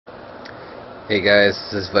Hey guys,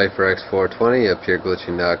 this is ViperX420 of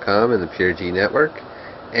PureGlitching.com and the PureG network,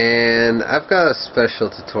 and I've got a special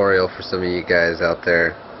tutorial for some of you guys out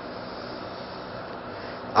there.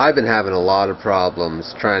 I've been having a lot of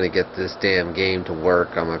problems trying to get this damn game to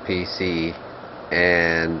work on my PC,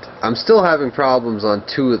 and I'm still having problems on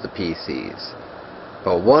two of the PCs,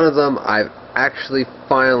 but one of them I've actually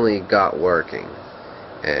finally got working,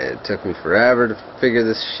 and it took me forever to figure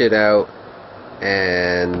this shit out.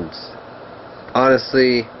 And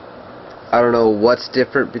honestly, I don't know what's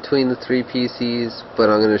different between the three PCs, but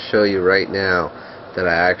I'm going to show you right now that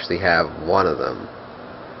I actually have one of them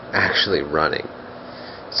actually running.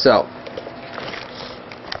 So,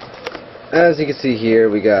 as you can see here,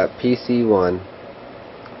 we got PC 1,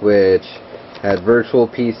 which had virtual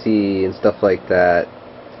PC and stuff like that,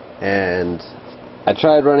 and I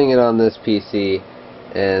tried running it on this PC,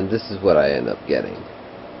 and this is what I end up getting.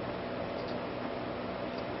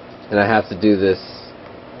 And I have to do this.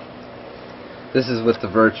 This is with the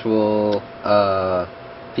virtual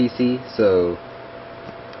PC, so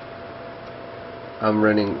I'm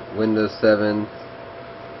running Windows 7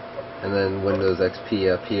 and then Windows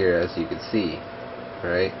XP up here, as you can see,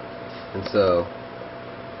 right? And so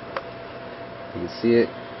you can see it,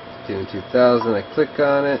 Dune 2000. I click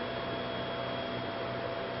on it,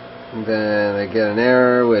 and then I get an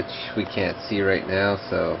error which we can't see right now,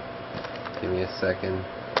 so give me a second.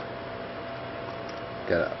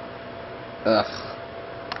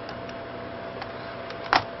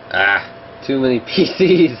 Too many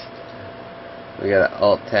PCs. We gotta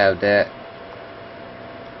alt-tab that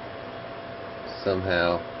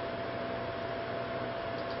somehow.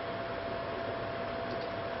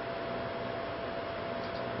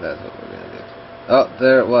 That's what we're gonna do. Oh,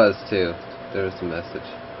 there it was too. There's the message.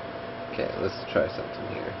 Okay, let's try something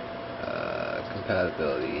here.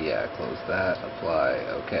 Compatibility, yeah, close that, apply,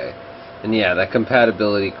 okay. And yeah, that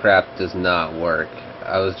compatibility crap does not work.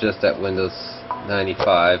 I was just at Windows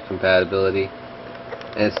 95 compatibility,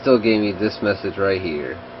 and it still gave me this message right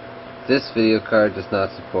here. This video card does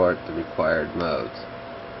not support the required modes,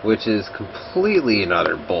 which is completely and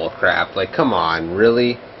utter bull crap. Like, come on,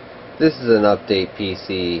 really? This is an update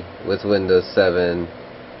PC with Windows 7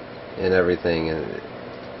 and everything, and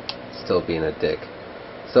it's still being a dick.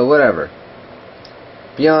 So whatever.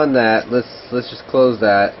 Beyond that, let's just close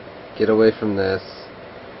that. Get away from this,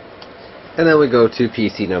 and then we go to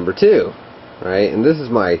PC number 2, right? And this is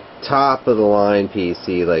my top of the line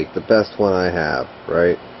PC, like the best one I have,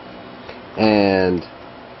 right? And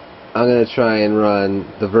I'm gonna try and run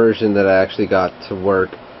the version that I actually got to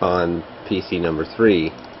work on PC number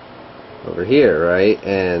 3 over here, right?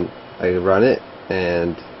 And I run it,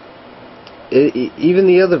 and even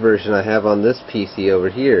the other version I have on this PC over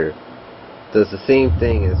here does the same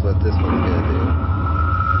thing as what this one's gonna do.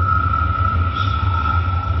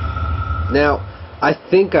 Now, I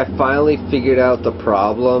think I finally figured out the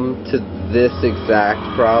problem to this exact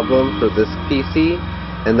problem for this PC,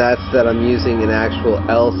 and that's that I'm using an actual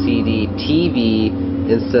LCD TV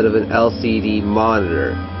instead of an LCD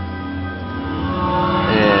monitor.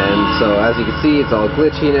 And so, as you can see, it's all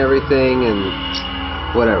glitchy and everything,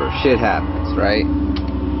 and whatever, shit happens, right?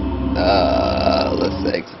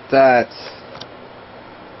 Let's exit that.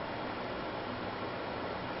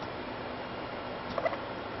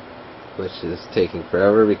 Which is taking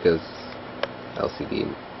forever because LCD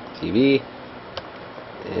TV,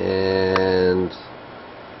 and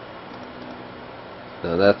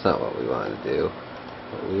no, that's not what we want to do.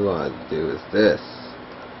 What we want to do is this,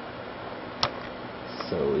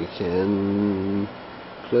 so we can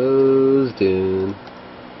close Dune,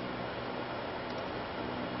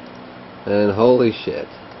 and holy shit,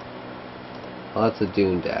 lots of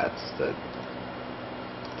Dune dats that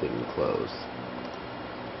didn't close.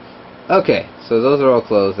 Okay, so those are all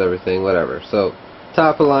closed, everything, whatever. So,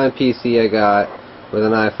 top of the line PC I got with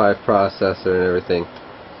an i5 processor and everything.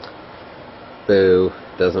 Boo,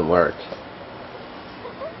 doesn't work.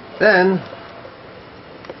 Then,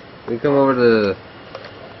 we come over to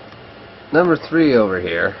number 3 over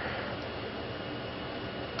here.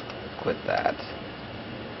 Quit that.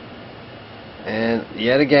 And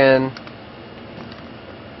yet again,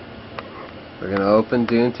 we're going to open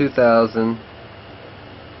Dune 2000.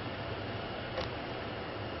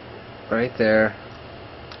 Right there.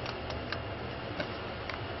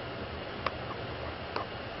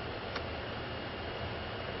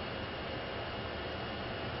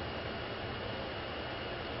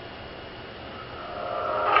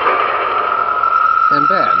 And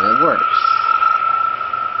bam, it works.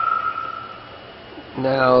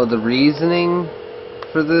 Now, the reasoning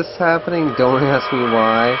for this happening, don't ask me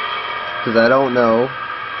why, because I don't know.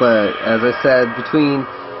 but as I said, between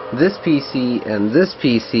this PC and this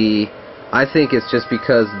PC, I think it's just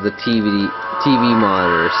because of the TV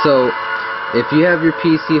monitor. So if you have your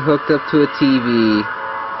PC hooked up to a TV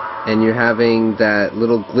and you're having that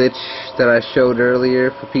little glitch that I showed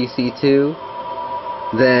earlier for PC2,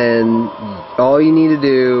 then all you need to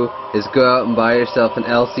do is go out and buy yourself an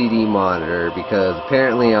LCD monitor, because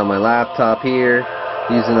apparently on my laptop here,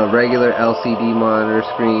 using a regular LCD monitor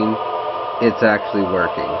screen, it's actually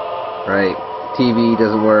working, right? TV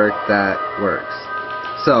doesn't work, that works.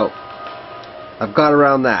 So, I've got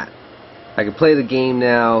around that. I can play the game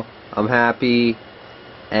now, I'm happy,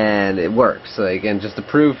 and it works. So again, just to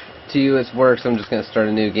prove to you it works, I'm just going to start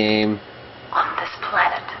a new game. On this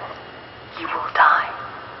planet, you will die.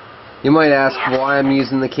 You might ask why I'm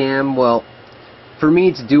using the cam. Well, for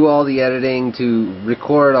me to do all the editing, to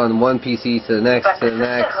record on one PC to the next, to the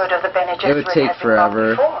next, it would take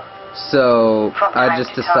forever. So I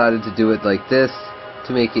just decided to do it like this,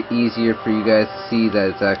 to make it easier for you guys to see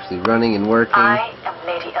that it's actually running and working. I am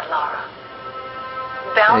Lady Alara.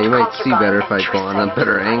 Yeah, you might see better if I go on a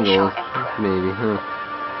better angle, maybe, huh?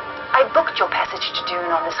 I booked your passage to Dune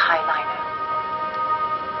on this highliner.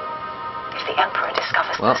 If the Emperor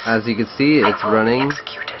discovers well, this, as you can see, it's running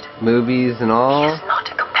movies and all. He is not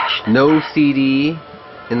a compassionate no man. CD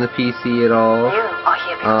in the PC at all. You are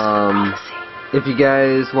here because of prophecy. If you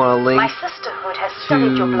guys want a link My sisterhood has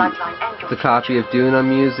studied your bloodline and your the copy of Dune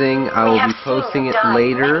I'm using, I will be posting it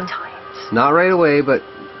later. Not right away, but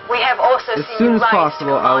we have also as soon as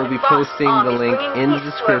possible, I will be posting the link in the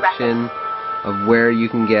description of where you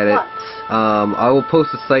can get it. I will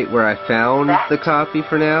post a site where I found the copy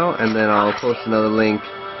for now, and then I'll post another link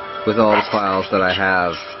with all the files that I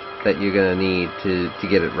have that you're going to need to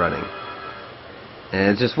get it running.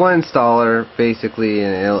 And it's just one installer, basically,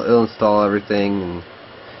 and it'll install everything and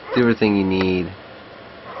do everything you need,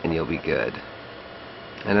 and you'll be good.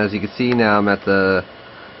 And as you can see now, I'm at the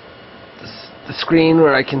screen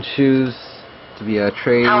where I can choose to be a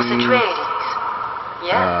Atreides,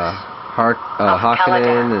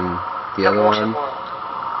 Harkonnen, and the other one.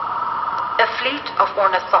 A fleet of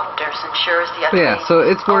ornithopters ensures the But yeah, so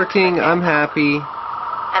it's working. I'm happy.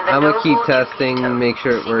 I'm gonna keep testing, make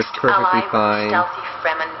sure it works perfectly fine.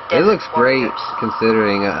 It looks great,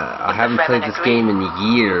 considering I haven't played this game in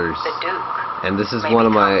years, and this is one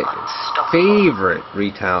of my favorite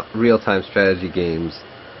real-time strategy games.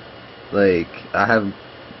 Like, I haven't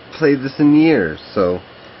played this in years, so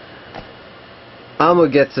I'm gonna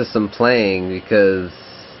get to some playing, because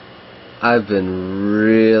I've been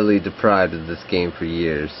really deprived of this game for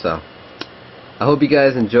years. So I hope you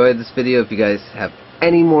guys enjoyed this video. If you guys have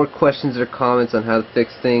any more questions or comments on how to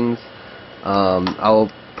fix things, I will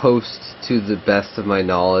post to the best of my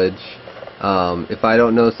knowledge. If I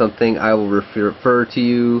don't know something, I will refer to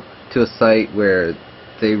you to a site where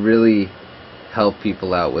they really help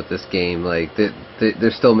people out with this game. Like,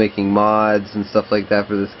 they're still making mods and stuff like that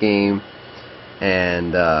for this game,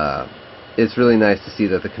 and it's really nice to see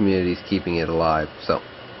that the community is keeping it alive. So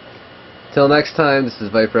till next time, this is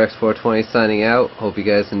ViperX420 signing out. Hope you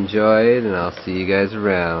guys enjoyed, and I'll see you guys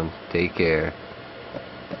around. Take care.